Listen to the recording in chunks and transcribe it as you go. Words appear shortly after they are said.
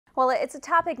Well, it's a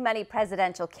topic many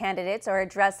presidential candidates are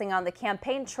addressing on the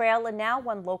campaign trail, and now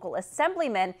one local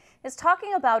assemblyman is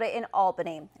talking about it in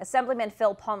Albany. Assemblyman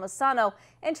Phil Palmesano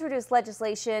introduced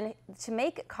legislation to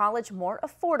make college more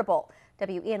affordable.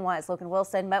 WENY's Logan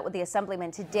Wilson met with the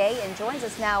assemblyman today and joins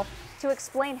us now to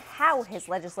explain how his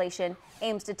legislation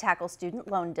aims to tackle student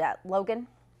loan debt. Logan?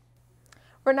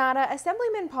 Renata,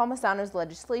 Assemblyman Palmesano's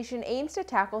legislation aims to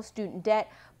tackle student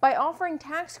debt by offering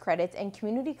tax credits and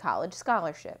community college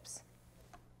scholarships.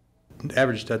 The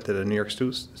average debt that a New York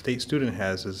State student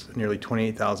has is nearly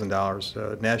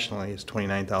 $28,000. Nationally, it's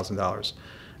 $29,000.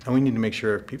 And we need to make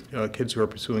sure kids who are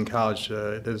pursuing college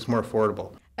that it's more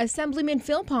affordable. Assemblyman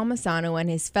Phil Palmesano and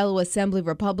his fellow Assembly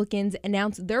Republicans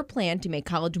announced their plan to make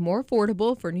college more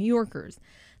affordable for New Yorkers.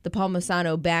 The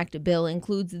Palmesano-backed bill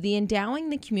includes the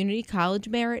Endowing the Community College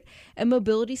Merit and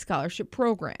Mobility Scholarship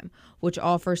Program, which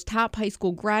offers top high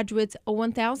school graduates a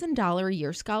 $1,000 a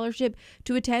year scholarship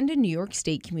to attend a New York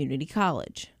State community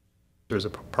college. There's a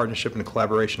partnership and a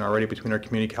collaboration already between our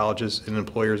community colleges and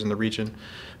employers in the region.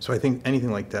 So I think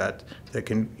anything like that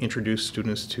can introduce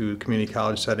students to community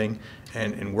college setting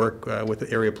and work with the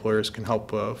area employers can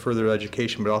help further their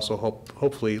education, but also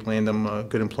hopefully land them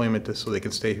good employment so they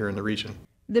can stay here in the region.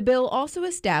 The bill also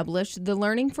established the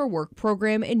Learning for Work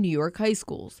program in New York high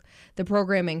schools. The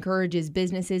program encourages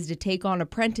businesses to take on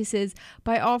apprentices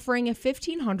by offering a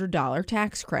 $1,500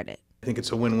 tax credit. I think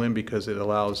it's a win-win because it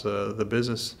allows the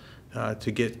business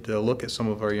to get a look at some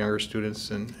of our younger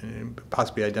students and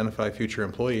possibly identify future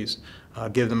employees,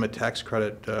 give them a tax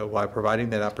credit while providing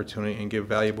that opportunity and give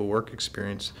valuable work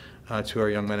experience to our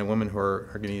young men and women who are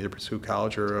going to either pursue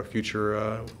college or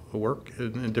future work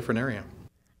in a different area.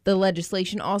 The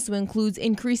legislation also includes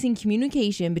increasing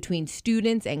communication between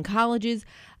students and colleges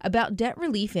about debt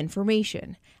relief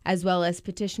information, as well as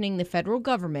petitioning the federal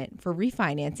government for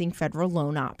refinancing federal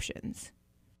loan options.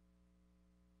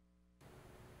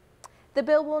 The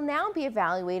bill will now be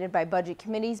evaluated by budget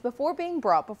committees before being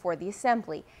brought before the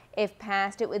Assembly. If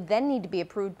passed, it would then need to be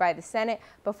approved by the Senate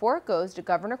before it goes to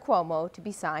Governor Cuomo to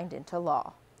be signed into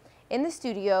law. In the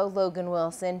studio, Logan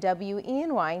Wilson,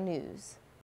 WENY News.